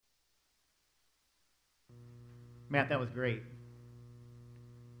Matt, that was great.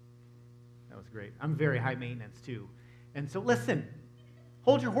 That was great. I'm very high maintenance, too. And so listen,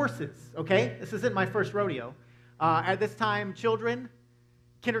 hold your horses, okay? This isn't my first rodeo. At this time, children,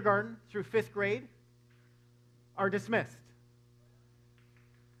 kindergarten through 5th grade, are dismissed.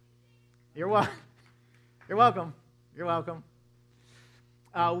 You're welcome. You're welcome. You're welcome.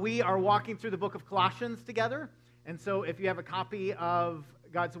 We are walking through the book of Colossians together. And so if you have a copy of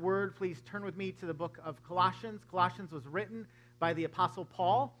God's Word, please turn with me to the book of Colossians. Colossians was written by the Apostle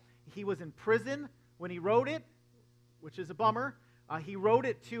Paul. He was in prison when he wrote it, which is a bummer. He wrote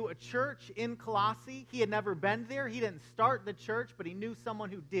it to a church in Colossae. He had never been there. He didn't start the church, but he knew someone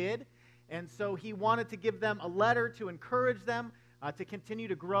who did. And so he wanted to give them a letter to encourage them to continue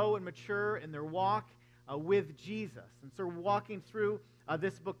to grow and mature in their walk with Jesus. And so we're walking through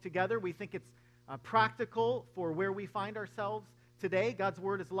this book together. We think it's practical for where we find ourselves today. God's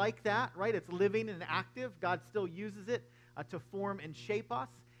Word is like that, right? It's living and active. God still uses it to form and shape us.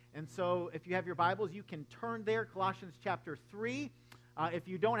 And so if you have your Bibles, you can turn there, Colossians chapter 3. If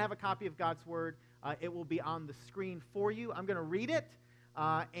you don't have a copy of God's Word, it will be on the screen for you. I'm going to read it,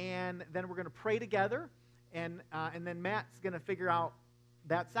 and then we're going to pray together, and then Matt's going to figure out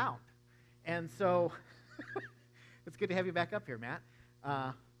that sound. And so it's good to have you back up here, Matt.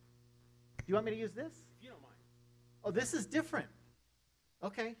 Do you want me to use this? If you don't mind. Oh, this is different.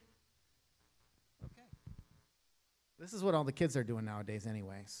 Okay. This is what all the kids are doing nowadays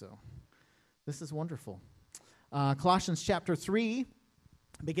anyway, so this is wonderful. Colossians chapter 3,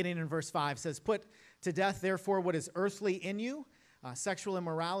 beginning in verse 5, says, "Put to death, therefore, what is earthly in you, sexual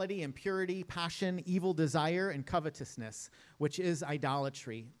immorality, impurity, passion, evil desire, and covetousness, which is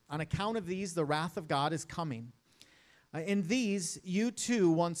idolatry. On account of these, the wrath of God is coming. In these you too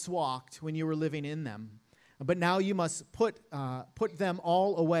once walked when you were living in them. But now you must put them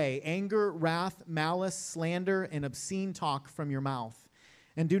all away, anger, wrath, malice, slander, and obscene talk from your mouth.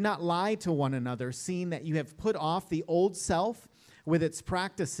 And do not lie to one another, seeing that you have put off the old self with its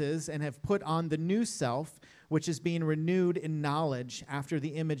practices and have put on the new self, which is being renewed in knowledge after the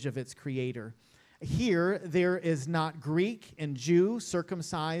image of its creator. Here there is not Greek and Jew,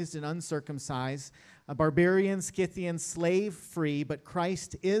 circumcised and uncircumcised, a barbarian, Scythian, slave free, but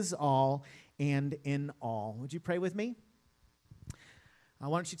Christ is all and in all." Would you pray with me? Why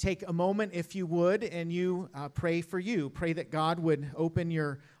don't you take a moment, if you would, and you pray for you. Pray that God would open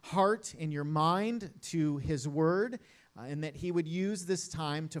your heart and your mind to His Word, and that He would use this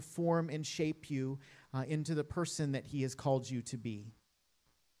time to form and shape you into the person that He has called you to be.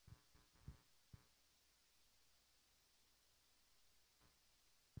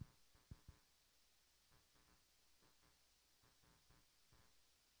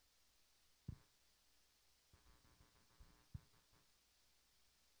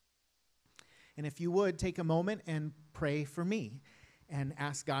 And if you would, take a moment and pray for me and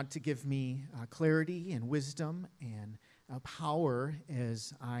ask God to give me clarity and wisdom and power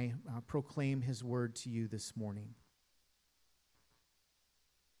as I proclaim His Word to you this morning.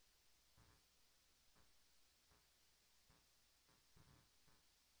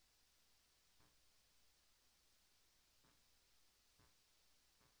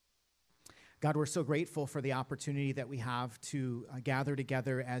 God, we're so grateful for the opportunity that we have to gather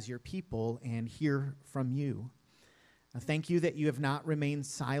together as your people and hear from you. Thank you that you have not remained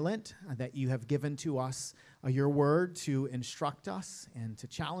silent, that you have given to us your word to instruct us and to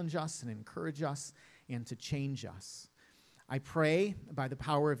challenge us and encourage us and to change us. I pray by the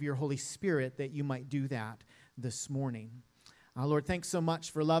power of your Holy Spirit that you might do that this morning. Lord, thanks so much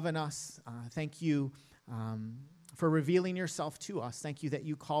for loving us. Thank you for revealing yourself to us. Thank you that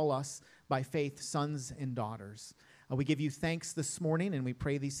you call us by faith sons and daughters. We give you thanks this morning, and we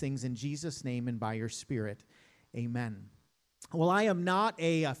pray these things in Jesus' name and by your Spirit. Amen. Well, I am not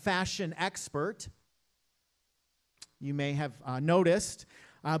a fashion expert. You may have noticed,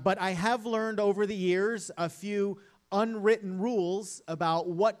 but I have learned over the years a few unwritten rules about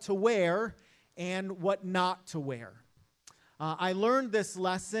what to wear and what not to wear. I learned this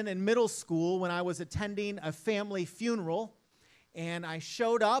lesson in middle school when I was attending a family funeral, and I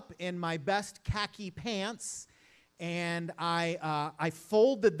showed up in my best khaki pants, and I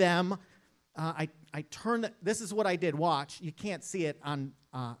folded them. I turned. This is what I did. Watch. You can't see it on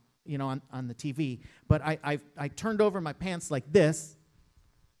on the TV, but I turned over my pants like this,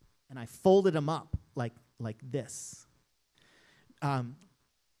 and I folded them up like this.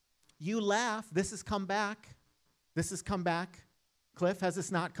 You laugh. This has come back. This has come back. Cliff, has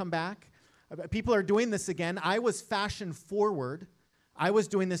this not come back? People are doing this again. I was fashion forward. I was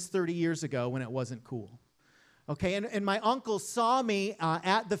doing this 30 years ago when it wasn't cool. Okay, and my uncle saw me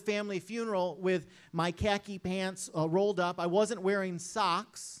at the family funeral with my khaki pants rolled up. I wasn't wearing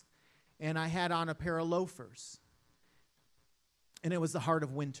socks, and I had on a pair of loafers. And it was the heart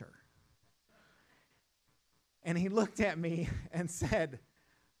of winter. And he looked at me and said,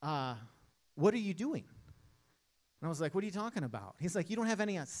 what are you doing? And I was like, what are you talking about? He's like, you don't have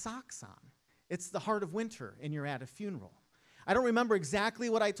any socks on. It's the heart of winter, and you're at a funeral. I don't remember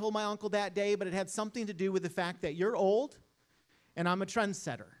exactly what I told my uncle that day, but it had something to do with the fact that you're old, and I'm a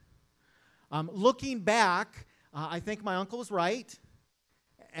trendsetter. Looking back, I think my uncle was right,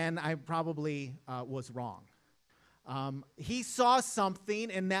 and I probably was wrong. He saw something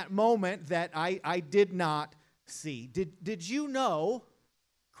in that moment that I did not see. Did you know,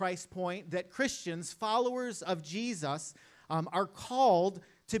 Christ Point, that Christians, followers of Jesus, are called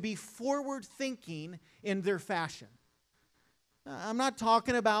to be forward-thinking in their fashion? I'm not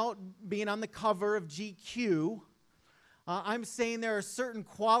talking about being on the cover of GQ. I'm saying there are certain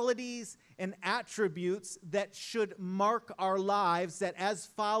qualities and attributes that should mark our lives that as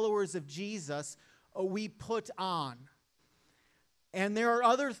followers of Jesus, we put on. And there are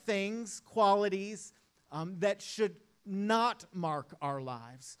other things, qualities, that should not mark our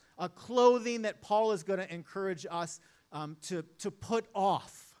lives. A clothing that Paul is going to encourage us to put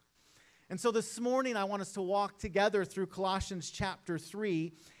off. And so this morning I want us to walk together through Colossians chapter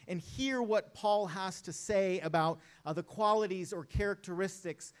 3 and hear what Paul has to say about the qualities or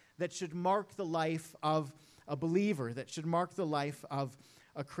characteristics that should mark the life of a believer, that should mark the life of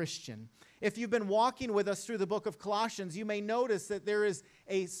a Christian. If you've been walking with us through the book of Colossians, you may notice that there is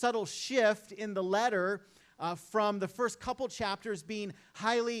a subtle shift in the letter from the first couple chapters being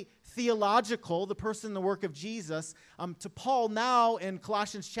highly theological, the person and the work of Jesus, to Paul now in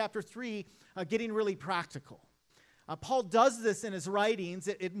Colossians chapter 3 getting really practical. Paul does this in his writings.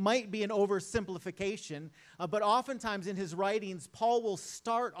 It might be an oversimplification, but oftentimes in his writings, Paul will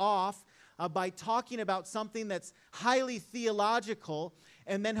start off by talking about something that's highly theological,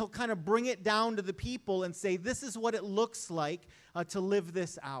 and then he'll kind of bring it down to the people and say, this is what it looks like to live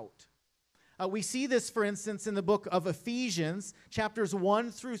this out. We see this, for instance, in the book of Ephesians, chapters 1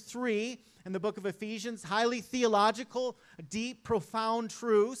 through 3. In the book of Ephesians, highly theological, deep, profound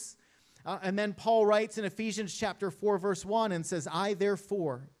truths. And then Paul writes in Ephesians chapter 4, verse 1, and says, I,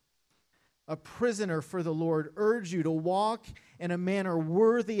 therefore, a prisoner for the Lord, urge you to walk in a manner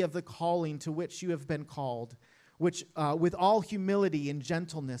worthy of the calling to which you have been called, which with all humility and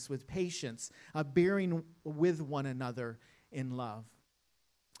gentleness, with patience, bearing with one another in love.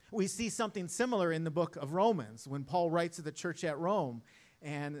 We see something similar in the book of Romans when Paul writes to the church at Rome.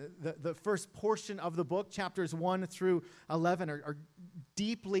 And the first portion of the book, chapters 1 through 11, are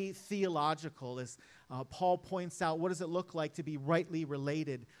deeply theological as Paul points out what does it look like to be rightly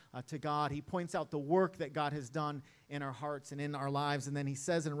related to God. He points out the work that God has done in our hearts and in our lives. And then he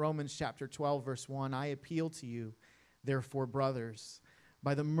says in Romans chapter 12, verse 1, I appeal to you, therefore, brothers,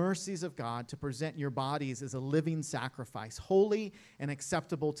 by the mercies of God, to present your bodies as a living sacrifice, holy and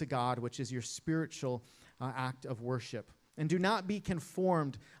acceptable to God, which is your spiritual act of worship. And do not be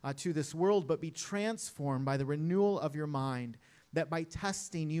conformed to this world, but be transformed by the renewal of your mind, that by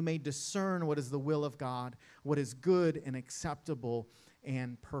testing you may discern what is the will of God, what is good and acceptable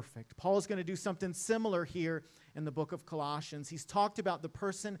and perfect. Paul is going to do something similar here in the book of Colossians. He's talked about the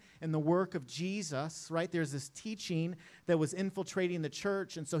person and the work of Jesus, right? There's this teaching that was infiltrating the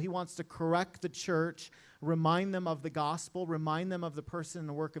church, and so he wants to correct the church, remind them of the gospel, remind them of the person and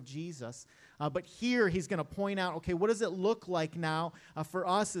the work of Jesus. But here he's going to point out, okay, what does it look like now for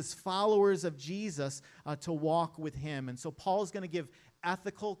us as followers of Jesus to walk with him? And so Paul's going to give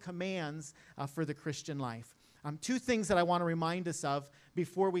ethical commands for the Christian life. Two things that I want to remind us of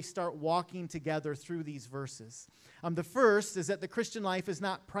before we start walking together through these verses. The first is that the Christian life is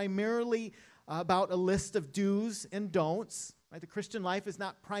not primarily about a list of do's and don'ts. Right? The Christian life is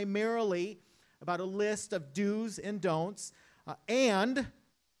not primarily about a list of do's and don'ts. And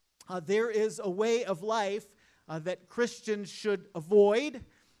there is a way of life that Christians should avoid,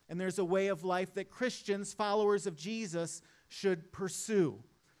 and there's a way of life that Christians, followers of Jesus, should pursue.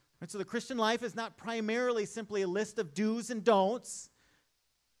 And so the Christian life is not primarily simply a list of do's and don'ts.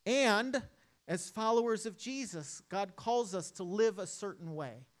 And as followers of Jesus, God calls us to live a certain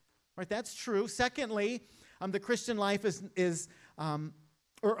way. Right? That's true. Secondly, the Christian life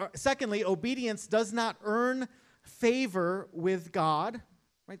secondly, obedience does not earn favor with God.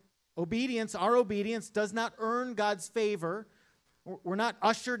 Right? Our obedience does not earn God's favor. We're not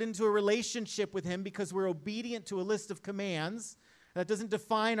ushered into a relationship with him because we're obedient to a list of commands. That doesn't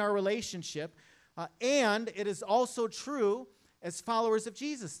define our relationship. And it is also true as followers of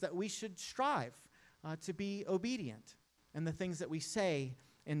Jesus that we should strive to be obedient in the things that we say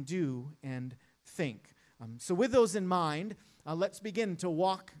and do and think. So with those in mind, let's begin to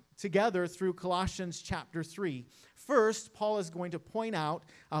walk together through Colossians chapter 3. First, Paul is going to point out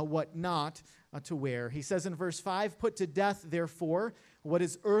what not to wear. He says in verse 5, "Put to death, therefore, what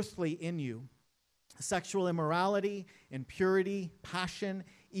is earthly in you, sexual immorality, impurity, passion,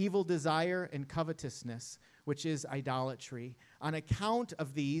 evil desire, and covetousness, which is idolatry. On account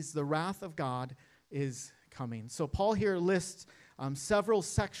of these, the wrath of God is coming." So Paul here lists several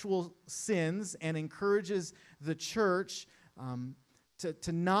sexual sins and encourages the church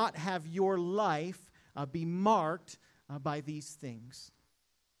to not have your life be marked by these things.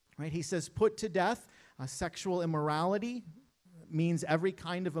 Right? He says, put to death sexual immorality. Means every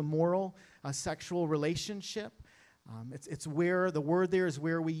kind of immoral sexual relationship. It's where the word there is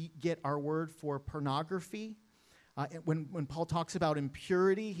where we get our word for pornography. When Paul talks about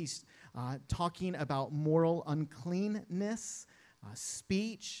impurity, he's talking about moral uncleanness,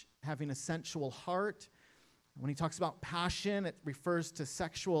 speech, having a sensual heart. When he talks about passion, it refers to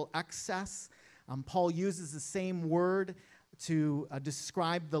sexual excess. Paul uses the same word to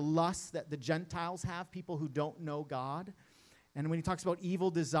describe the lust that the Gentiles have, people who don't know God. And when he talks about evil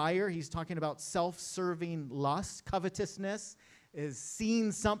desire, he's talking about self-serving lust. Covetousness is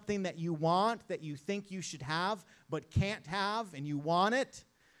seeing something that you want, that you think you should have, but can't have, and you want it.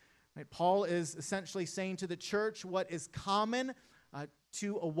 Right? Paul is essentially saying to the church what is common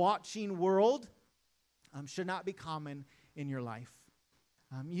to a watching world should not be common in your life.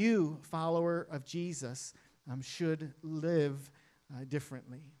 You, follower of Jesus, should live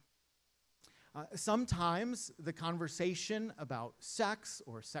differently. Sometimes the conversation about sex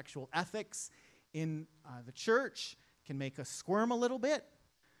or sexual ethics in the church can make us squirm a little bit.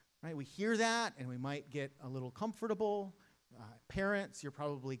 Right? We hear that and we might get a little comfortable. Parents, you're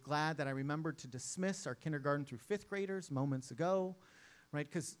probably glad that I remembered to dismiss our kindergarten through fifth graders moments ago. Right?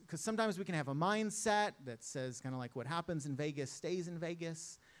 Because sometimes we can have a mindset that says kind of like what happens in Vegas stays in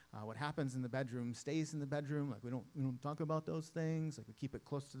Vegas. What happens in the bedroom stays in the bedroom. Like we don't talk about those things. Like we keep it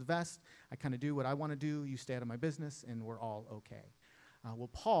close to the vest. I kind of do what I want to do. You stay out of my business, and we're all okay. Well,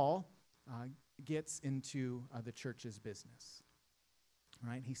 Paul gets into the church's business.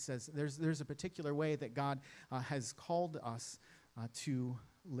 Right? He says there's a particular way that God has called us to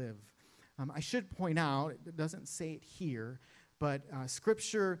live. I should point out, it doesn't say it here, but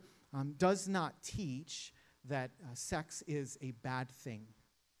Scripture does not teach that sex is a bad thing.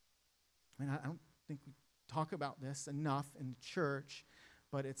 And I don't think we talk about this enough in the church,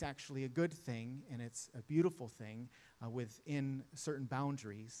 but it's actually a good thing, and it's a beautiful thing within certain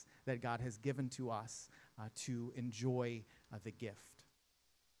boundaries that God has given to us to enjoy the gift.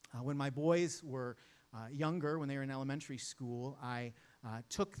 When my boys were younger, when they were in elementary school, I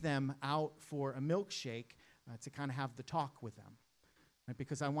took them out for a milkshake to kind of have the talk with them, right?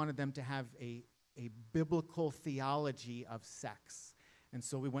 Because I wanted them to have a biblical theology of sex. And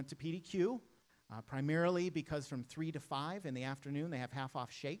so we went to PDQ, primarily because from 3 to 5 in the afternoon, they have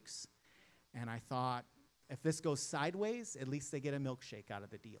half-off shakes. And I thought, if this goes sideways, at least they get a milkshake out of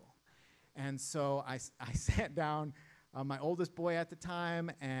the deal. And so I sat down, my oldest boy at the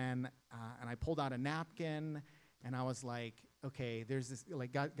time, and I pulled out a napkin, and I was like, okay, there's this,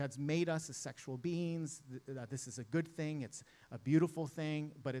 like God's made us as sexual beings. This is a good thing. It's a beautiful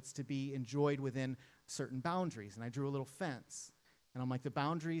thing, but it's to be enjoyed within certain boundaries. And I drew a little fence. And I'm like, the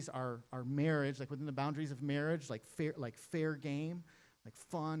boundaries are marriage, like within the boundaries of marriage, like fair game, like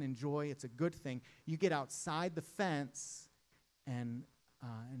fun and joy. It's a good thing. You get outside the fence, and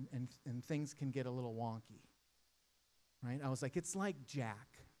things can get a little wonky, right? I was like, it's like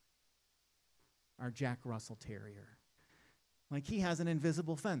Jack, our Jack Russell Terrier. Like he has an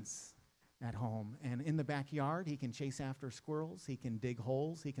invisible fence at home, and in the backyard, he can chase after squirrels, he can dig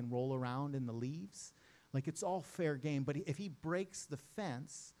holes, he can roll around in the leaves. Like it's all fair game, but if he breaks the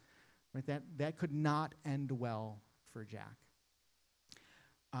fence, right, that could not end well for Jack.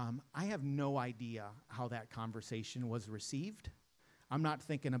 I have no idea how that conversation was received. I'm not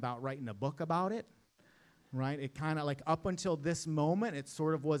thinking about writing a book about it, right? It kind of like up until this moment, it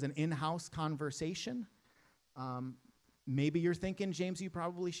sort of was an in-house conversation. Maybe you're thinking, James, you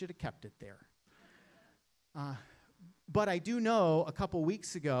probably should have kept it there. But I do know a couple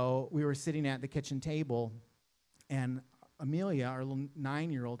weeks ago, we were sitting at the kitchen table, and Amelia, our little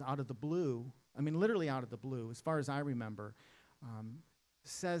 9-year-old, out of the blue, I mean literally out of the blue, as far as I remember,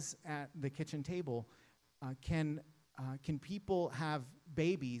 says at the kitchen table, can people have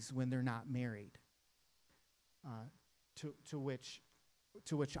babies when they're not married? To which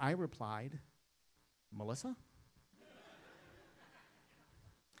I replied, Melissa?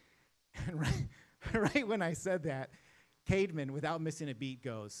 And Right when I said that, Cademan, without missing a beat,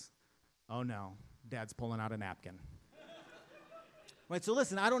 goes, "Oh no, Dad's pulling out a napkin." Right, so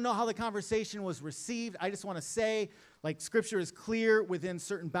listen, I don't know how the conversation was received. I just want to say, like, Scripture is clear within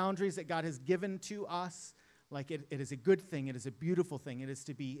certain boundaries that God has given to us. Like, it is a good thing. It is a beautiful thing. It is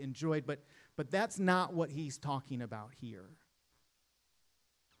to be enjoyed. But that's not what he's talking about here.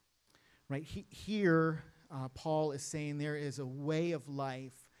 Right, here, Paul is saying there is a way of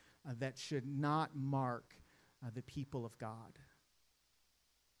life that should not mark the people of God.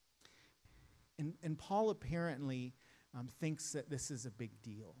 And Paul apparently thinks that this is a big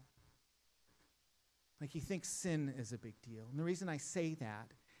deal. Like, he thinks sin is a big deal. And the reason I say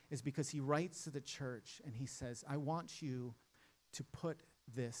that is because he writes to the church and he says, I want you to put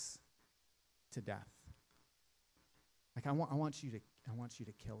this to death. Like, I want you to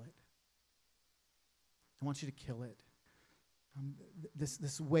kill it. I want you to kill it.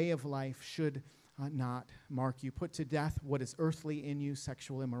 This way of life should not mark you. Put to death what is earthly in you: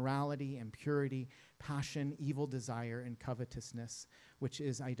 sexual immorality, impurity, passion, evil desire, and covetousness, which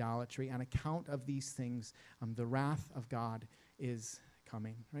is idolatry. On account of these things, the wrath of God is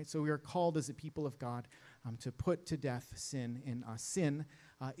coming. Right? So we are called as a people of God to put to death sin in us. Sin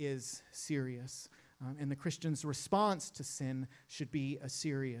is serious. And the Christian's response to sin should be a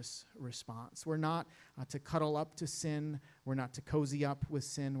serious response. We're not to cuddle up to sin. We're not to cozy up with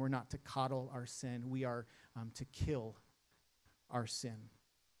sin. We're not to coddle our sin. We are to kill our sin.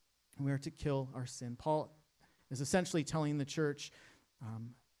 We are to kill our sin. Paul is essentially telling the church,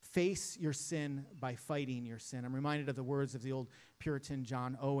 face your sin by fighting your sin. I'm reminded of the words of the old Puritan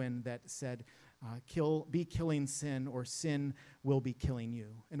John Owen that said, be killing sin, or sin will be killing you.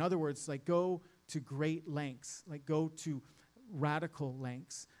 In other words, like, go to great lengths, like go to radical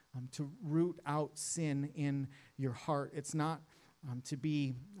lengths to root out sin in your heart. It's not to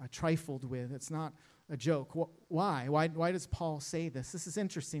be trifled with. It's not a joke. Why? Why does Paul say this? This is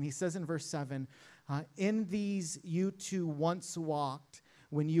interesting. He says in verse 7, in these you too once walked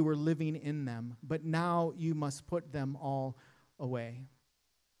when you were living in them, but now you must put them all away.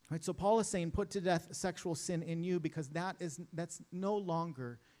 Right, so Paul is saying, put to death sexual sin in you, because that's no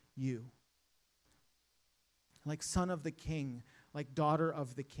longer you. Like son of the king, like daughter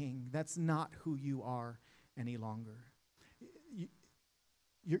of the king. That's not who you are any longer.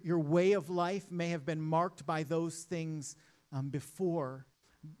 Your way of life may have been marked by those things before,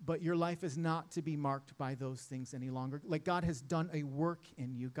 but your life is not to be marked by those things any longer. Like, God has done a work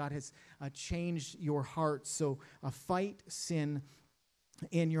in you. God has changed your heart. So fight sin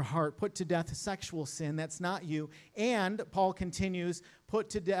in your heart. Put to death sexual sin. That's not you. And Paul continues,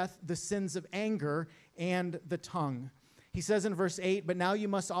 put to death the sins of anger and the tongue. He says in verse 8, but now you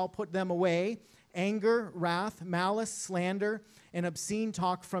must all put them away: anger, wrath, malice, slander, and obscene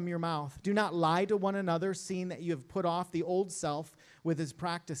talk from your mouth. Do not lie to one another, seeing that you have put off the old self with his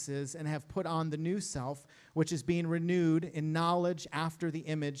practices and have put on the new self, which is being renewed in knowledge after the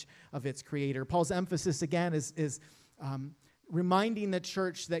image of its creator. Paul's emphasis again is reminding the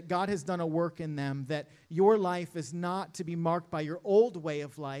church that God has done a work in them, that your life is not to be marked by your old way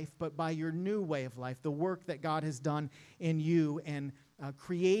of life, but by your new way of life, the work that God has done in you and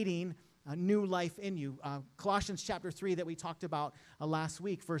creating a new life in you. Colossians chapter 3 that we talked about last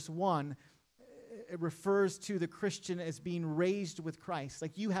week, verse 1, it refers to the Christian as being raised with Christ.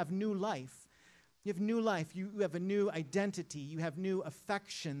 Like, you have new life. You have new life. You have a new identity. You have new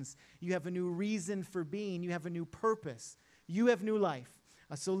affections. You have a new reason for being. You have a new purpose. You have new life.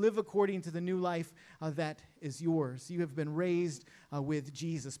 So live according to the new life that is yours. You have been raised with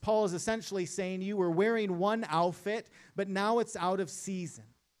Jesus. Paul is essentially saying you were wearing one outfit, but now it's out of season.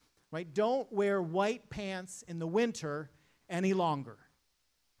 Right? Don't wear white pants in the winter any longer.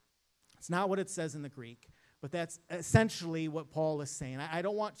 It's not what it says in the Greek, but that's essentially what Paul is saying. I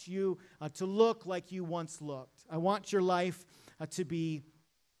don't want you to look like you once looked. I want your life to be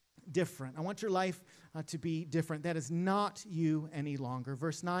different. I want your life to be different. That is not you any longer.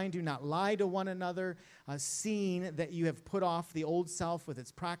 Verse 9, do not lie to one another, seeing that you have put off the old self with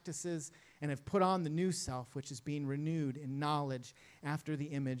its practices and have put on the new self, which is being renewed in knowledge after the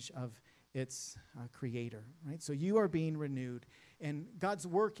image of its creator. Right? So you are being renewed, and God's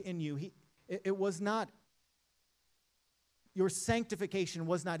work in you, it was not, your sanctification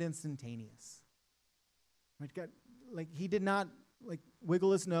was not instantaneous. Right? God, like, he did not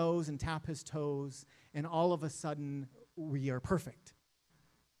wiggle his nose and tap his toes, and all of a sudden we are perfect.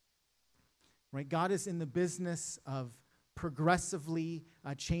 Right? God is in the business of progressively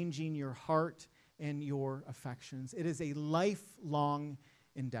changing your heart and your affections. It is a lifelong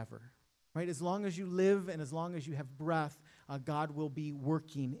endeavor. Right? As long as you live and as long as you have breath, God will be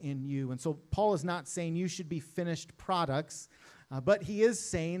working in you. And so Paul is not saying you should be finished products, but he is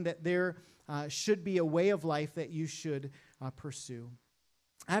saying that there should be a way of life that you should pursue.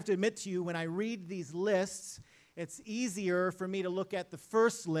 I have to admit to you, when I read these lists, it's easier for me to look at the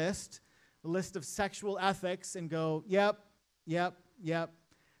first list, the list of sexual ethics, and go, yep,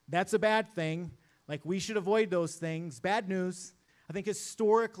 that's a bad thing. Like, we should avoid those things. Bad news. I think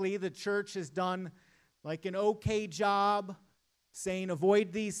historically the church has done like an okay job saying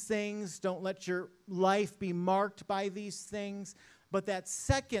avoid these things, don't let your life be marked by these things. But that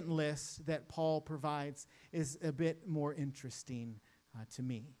second list that Paul provides is a bit more interesting to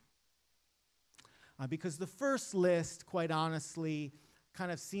me. Because the first list, quite honestly,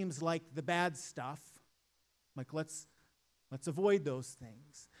 kind of seems like the bad stuff. Like, let's avoid those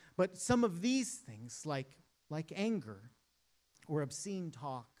things. But some of these things, like anger or obscene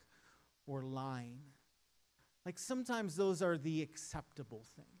talk or lying, like sometimes those are the acceptable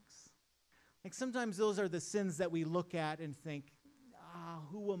things. Like sometimes those are the sins that we look at and think,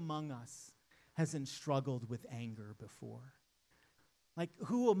 who among us hasn't struggled with anger before? Like,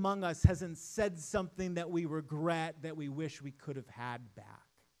 who among us hasn't said something that we regret, that we wish we could have had back?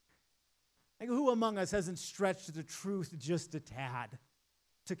 Like, who among us hasn't stretched the truth just a tad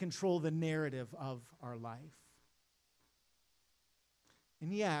to control the narrative of our life?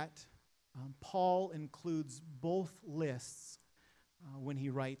 And yet, Paul includes both lists when he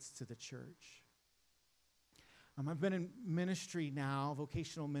writes to the church. I've been in ministry now,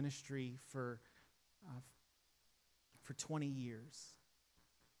 vocational ministry, for 20 years.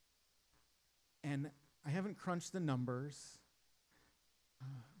 And I haven't crunched the numbers,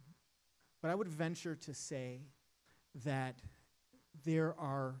 but I would venture to say that there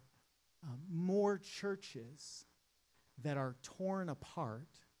are more churches that are torn apart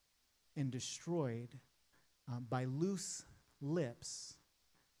and destroyed by loose lips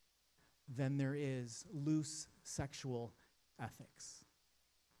than there is loose sexual ethics.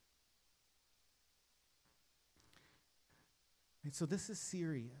 And so this is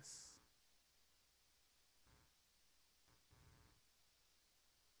serious.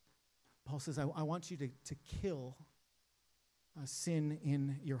 Paul says, I want you to kill sin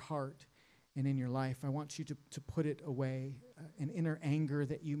in your heart and in your life. I want you to put it away, an inner anger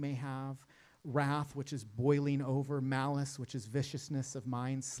that you may have, wrath, which is boiling over, malice, which is viciousness of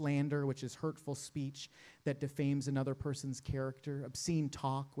mind, slander, which is hurtful speech that defames another person's character, obscene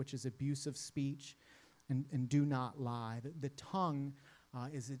talk, which is abusive speech, and do not lie. The tongue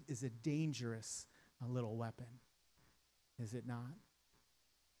is a dangerous little weapon, is it not?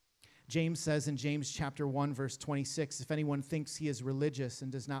 James says in James chapter 1, verse 26, if anyone thinks he is religious and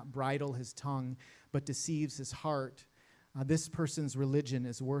does not bridle his tongue but deceives his heart, this person's religion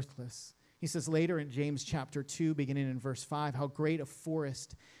is worthless. He says later in James chapter 2, beginning in verse 5, how great a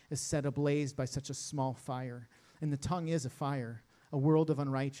forest is set ablaze by such a small fire. And the tongue is a fire, a world of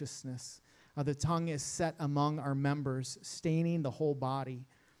unrighteousness. The tongue is set among our members, staining the whole body,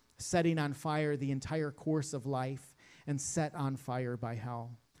 setting on fire the entire course of life, and set on fire by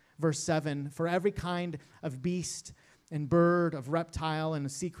hell. Verse 7, for every kind of beast and bird, of reptile and a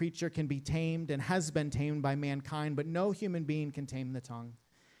sea creature can be tamed and has been tamed by mankind, but no human being can tame the tongue.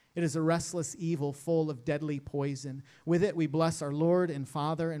 It is a restless evil full of deadly poison. With it we bless our Lord and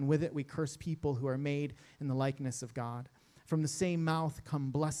Father, and with it we curse people who are made in the likeness of God. From the same mouth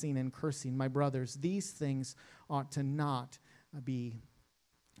come blessing and cursing. My brothers, these things ought to not be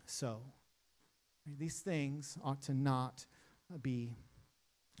so. These things ought to not be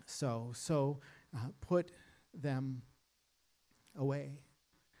so. So put them away.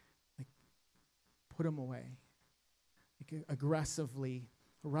 Like, put them away. Like, aggressively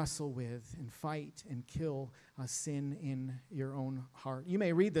wrestle with and fight and kill sin in your own heart. You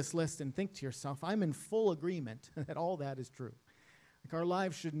may read this list and think to yourself, I'm in full agreement that all that is true. Like, our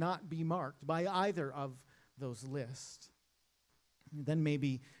lives should not be marked by either of those lists. And then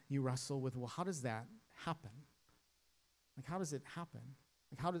maybe you wrestle with, well, how does that happen? Like, how does it happen?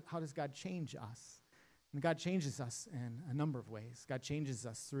 Like, how does God change us? And God changes us in a number of ways. God changes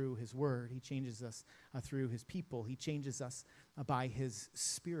us through his word. He changes us through his people. He changes us by his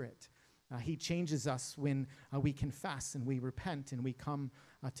Spirit. He changes us when we confess and we repent and we come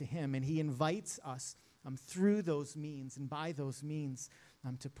to him. And he invites us through those means and by those means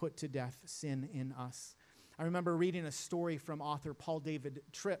to put to death sin in us. I remember reading a story from author Paul David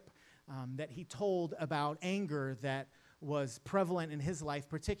Tripp that he told about anger that was prevalent in his life,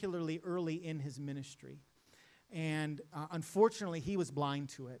 particularly early in his ministry. And unfortunately, he was blind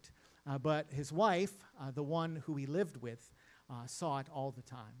to it. But his wife, the one who he lived with, saw it all the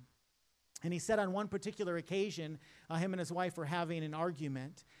time. And he said on one particular occasion, him and his wife were having an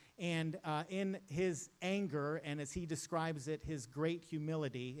argument, and in his anger, and as he describes it, his great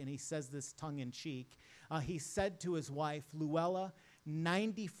humility, and he says this tongue-in-cheek, he said to his wife, Luella,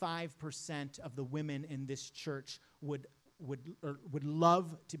 95% of the women in this church would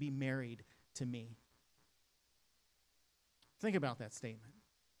love to be married to me. Think about that statement.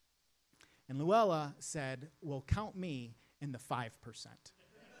 And Luella said, well, count me in the 5%.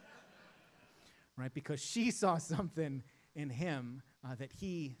 Right? Because she saw something in him that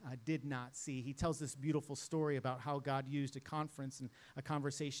he did not see. He tells this beautiful story about how God used a conference and a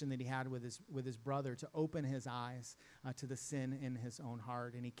conversation that he had with his brother to open his eyes to the sin in his own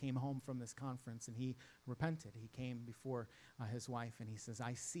heart. And he came home from this conference and he repented. He came before his wife and he says,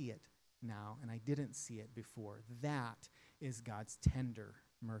 I see it now and I didn't see it before. That is God's tender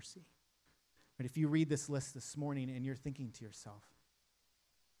mercy. But if you read this list this morning and you're thinking to yourself,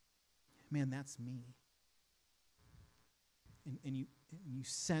 man, that's me. And you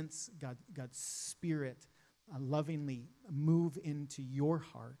sense God's Spirit lovingly move into your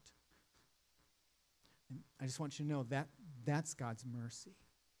heart. And I just want you to know that that's God's mercy.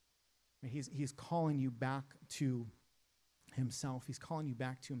 He's calling you back to himself. He's calling you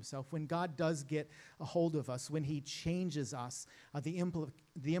back to himself. When God does get a hold of us, when he changes us, the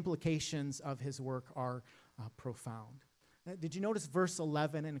implications of his work are profound. Did you notice verse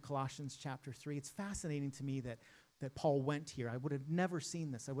 11 in Colossians chapter 3? It's fascinating to me that Paul went here. I would have never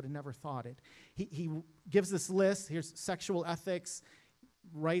seen this. I would have never thought it. He gives this list. Here's sexual ethics,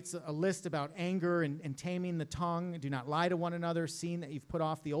 writes a list about anger and taming the tongue. Do not lie to one another, seeing that you've put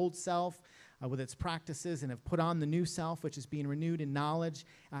off the old self with its practices and have put on the new self, which is being renewed in knowledge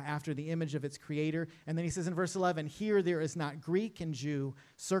after the image of its creator. And then he says in verse 11, here there is not Greek and Jew,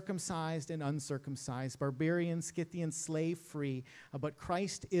 circumcised and uncircumcised, barbarian, Scythian, slave free, but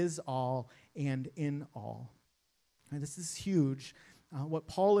Christ is all and in all. And this is huge. What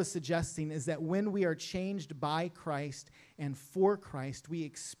Paul is suggesting is that when we are changed by Christ and for Christ, we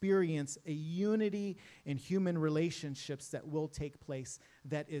experience a unity in human relationships that will take place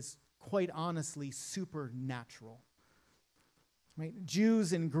that is quite honestly supernatural. Right?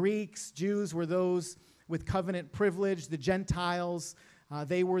 Jews and Greeks, Jews were those with covenant privilege. The Gentiles,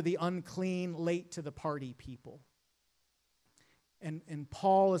 they were the unclean, late to the party people. And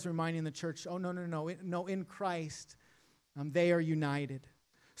Paul is reminding the church, no, in Christ, they are united.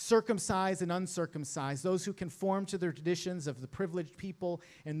 Circumcised and uncircumcised, those who conform to the traditions of the privileged people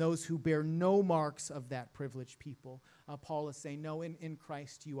and those who bear no marks of that privileged people. Paul is saying, no, in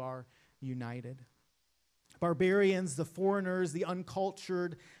Christ you are united. Barbarians, the foreigners, the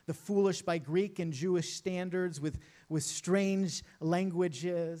uncultured, the foolish by Greek and Jewish standards with strange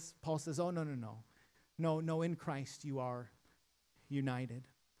languages. Paul says, no, in Christ you are united.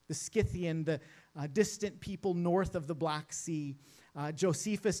 The Scythian, the distant people north of the Black Sea,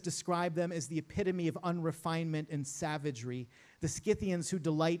 Josephus described them as the epitome of unrefinement and savagery. The Scythians who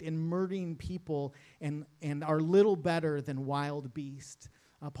delight in murdering people and are little better than wild beasts.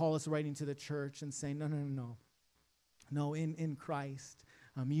 Paul is writing to the church and saying, no, in Christ,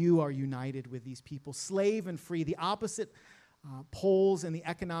 you are united with these people. Slave and free, the opposite poles in the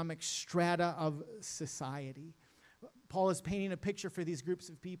economic strata of society. Paul is painting a picture for these groups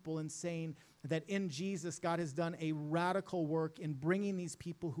of people and saying that in Jesus, God has done a radical work in bringing these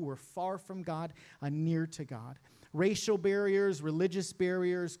people who are far from God near to God. Racial barriers, religious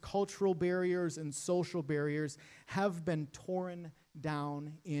barriers, cultural barriers, and social barriers have been torn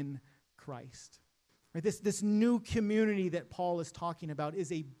down in Christ. Right? This new community that Paul is talking about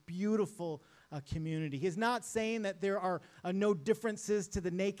is a beautiful community. He's not saying that there are no differences to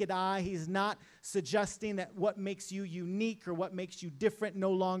the naked eye. He's not suggesting that what makes you unique or what makes you different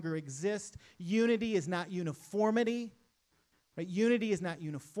no longer exists. Unity is not uniformity. Right? Unity is not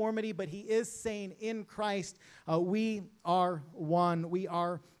uniformity, but he is saying in Christ we are one. We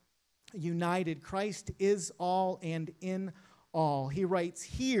are united. Christ is all and in all. He writes,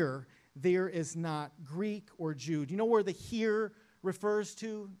 here there is not Greek or Jew. Do you know where the here refers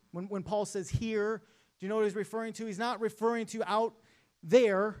to? When Paul says here, do you know what he's referring to? He's not referring to out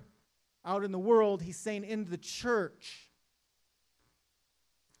there, out in the world. He's saying in the church.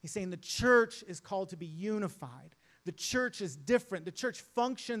 He's saying the church is called to be unified. The church is different. The church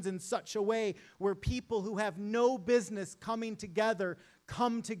functions in such a way where people who have no business coming together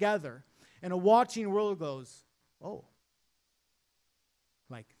come together. And a watching world goes, oh,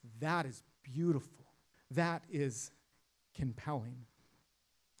 like that is beautiful. That is compelling.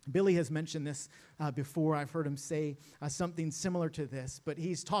 Billy has mentioned this before. I've heard him say something similar to this, but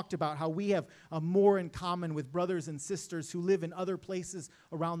he's talked about how we have more in common with brothers and sisters who live in other places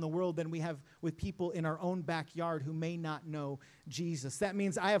around the world than we have with people in our own backyard who may not know Jesus. That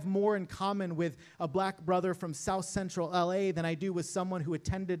means I have more in common with a black brother from South Central LA than I do with someone who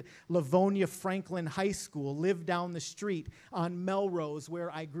attended Livonia Franklin High School, lived down the street on Melrose where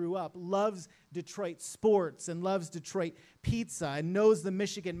I grew up, loves Detroit sports and loves Detroit pizza and knows the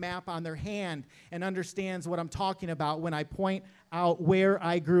Michigan map on their hand and understands what I'm talking about when I point out where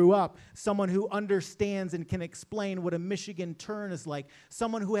I grew up. Someone who understands and can explain what a Michigan turn is like.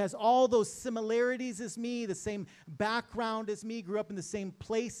 Someone who has all those similarities as me, the same background as me, grew up in the same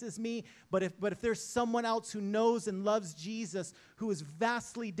place as me. But if there's someone else who knows and loves Jesus who is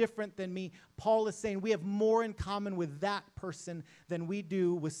vastly different than me, Paul is saying we have more in common with that person than we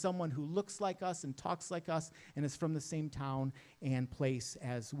do with someone who looks like us and talks like us and is from the same town and place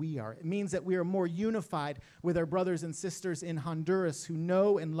as we are. It means that we are more unified with our brothers and sisters in Honduras who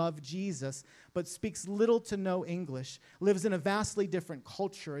know and love Jesus, but speaks little to no English, lives in a vastly different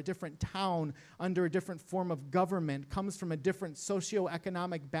culture, a different town, under a different form of government, comes from a different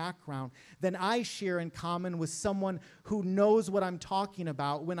socioeconomic background than I share in common with someone who knows what I'm talking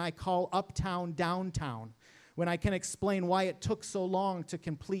about when I call uptown downtown, when I can explain why it took so long to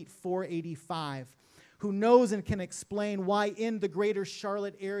complete 485, who knows and can explain why in the greater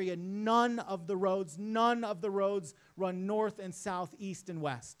Charlotte area none of the roads run north and south, east and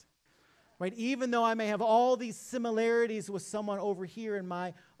west. Right? Even though I may have all these similarities with someone over here in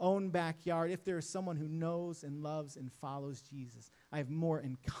my own backyard, if there is someone who knows and loves and follows Jesus, I have more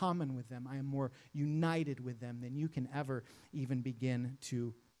in common with them. I am more united with them than you can ever even begin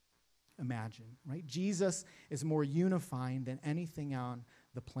to imagine. Right? Jesus is more unifying than anything on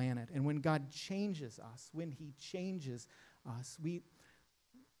the planet. And when God changes us, when he changes us, we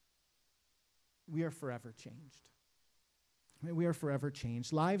are forever changed. We are forever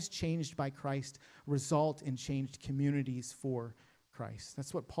changed. Lives changed by Christ result in changed communities for Christ.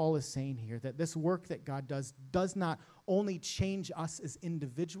 That's what Paul is saying here, that this work that God does not only change us as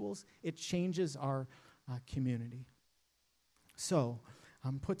individuals, it changes our community. So,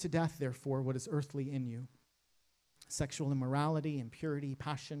 put to death, therefore, what is earthly in you: sexual immorality, impurity,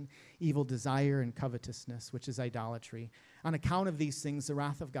 passion, evil desire, and covetousness, which is idolatry. On account of these things, the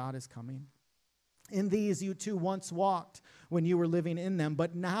wrath of God is coming. In these you too once walked when you were living in them,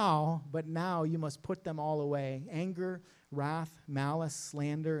 but now you must put them all away: anger, wrath, malice,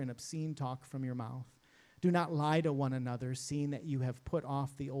 slander, and obscene talk from your mouth. Do not lie to one another, seeing that you have put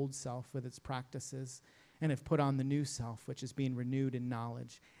off the old self with its practices, and have put on the new self, which is being renewed in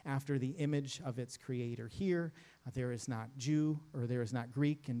knowledge, after the image of its creator. Here there is not Jew, or there is not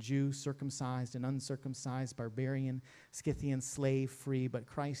Greek and Jew, circumcised and uncircumcised, barbarian, Scythian, slave, free, but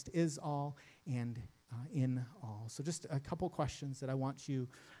Christ is all and in all. So just a couple questions that I want you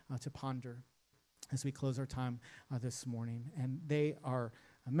to ponder as we close our time this morning. And they are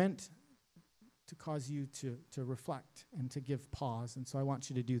meant to cause you to reflect and to give pause. And so I want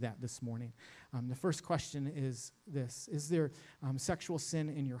you to do that this morning. The first question is this: is there sexual sin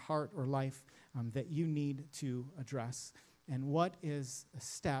in your heart or life that you need to address? And what is a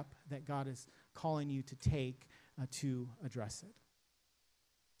step that God is calling you to take to address it?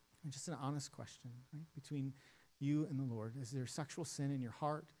 And just an honest question, right, between you and the Lord. Is there sexual sin in your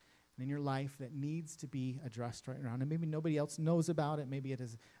heart and in your life that needs to be addressed right around? And maybe nobody else knows about it. Maybe it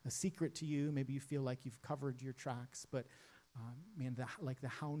is a secret to you. Maybe you feel like you've covered your tracks. But, man, like the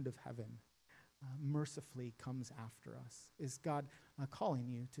hound of heaven mercifully comes after us. Is God calling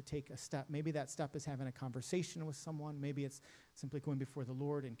you to take a step? Maybe that step is having a conversation with someone. Maybe it's simply going before the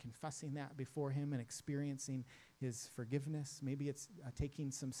Lord and confessing that before him and experiencing his forgiveness. Maybe it's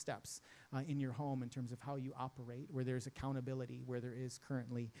taking some steps in your home in terms of how you operate, where there's accountability, where there is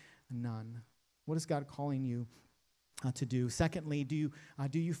currently none. What is God calling you to do? Secondly, do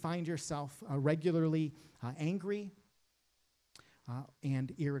you find yourself regularly angry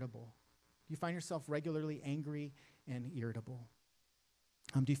and irritable? Do you find yourself regularly angry and irritable?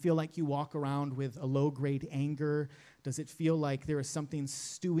 Do you feel like you walk around with a low-grade anger? Does it feel like there is something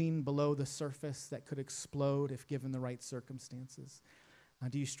stewing below the surface that could explode if given the right circumstances?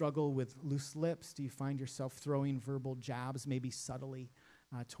 Do you struggle with loose lips? Do you find yourself throwing verbal jabs, maybe subtly,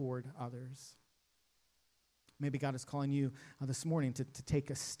 toward others? Maybe God is calling you this morning to take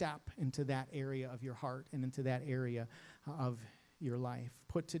a step into that area of your heart and into that area of your life.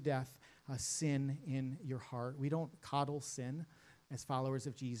 Put to death sin in your heart. We don't coddle sin as followers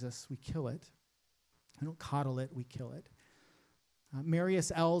of Jesus. We kill it. We don't coddle it, we kill it.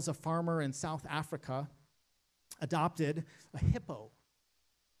 Marius Els, a farmer in South Africa, adopted a hippo.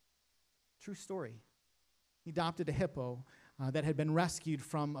 True story. He adopted a hippo that had been rescued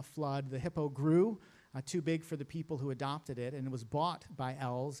from a flood. The hippo grew too big for the people who adopted it, and it was bought by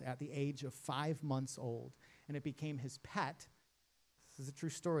Els at the age of 5 months old, and it became his pet. This is a true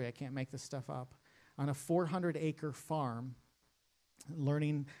story. I can't make this stuff up. On a 400-acre farm,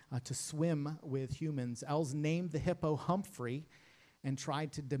 learning to swim with humans, Els named the hippo Humphrey and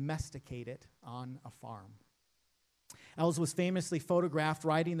tried to domesticate it on a farm. Els was famously photographed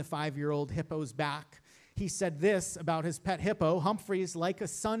riding the 5-year-old hippo's back. He said this about his pet hippo: "Humphrey's like a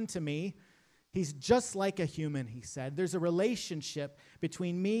son to me. He's just like a human," he said. "There's a relationship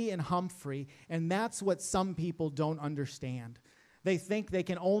between me and Humphrey, and that's what some people don't understand. They think they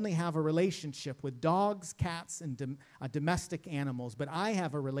can only have a relationship with dogs, cats, and domestic animals, but I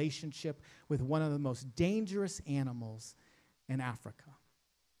have a relationship with one of the most dangerous animals in Africa."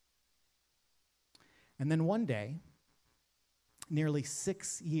 And then one day, nearly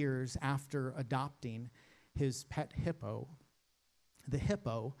 6 years after adopting his pet hippo, the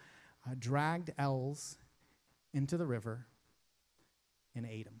hippo dragged Els into the river and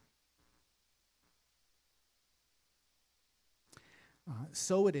ate him.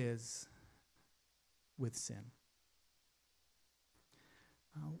 So it is with sin.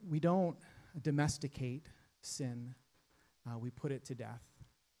 We don't domesticate sin. We put it to death.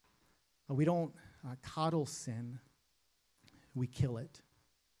 We don't coddle sin. We kill it.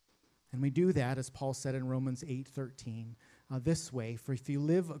 And we do that, as Paul said in Romans 8:13, this way: "For if you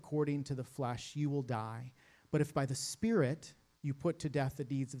live according to the flesh, you will die. But if by the Spirit you put to death the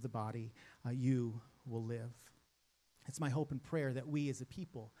deeds of the body, you will live." It's my hope and prayer that we as a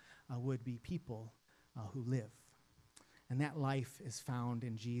people would be people who live. And that life is found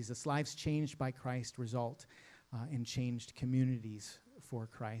in Jesus. Lives changed by Christ result in changed communities for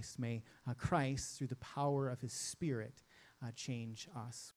Christ. May Christ, through the power of his Spirit, change us.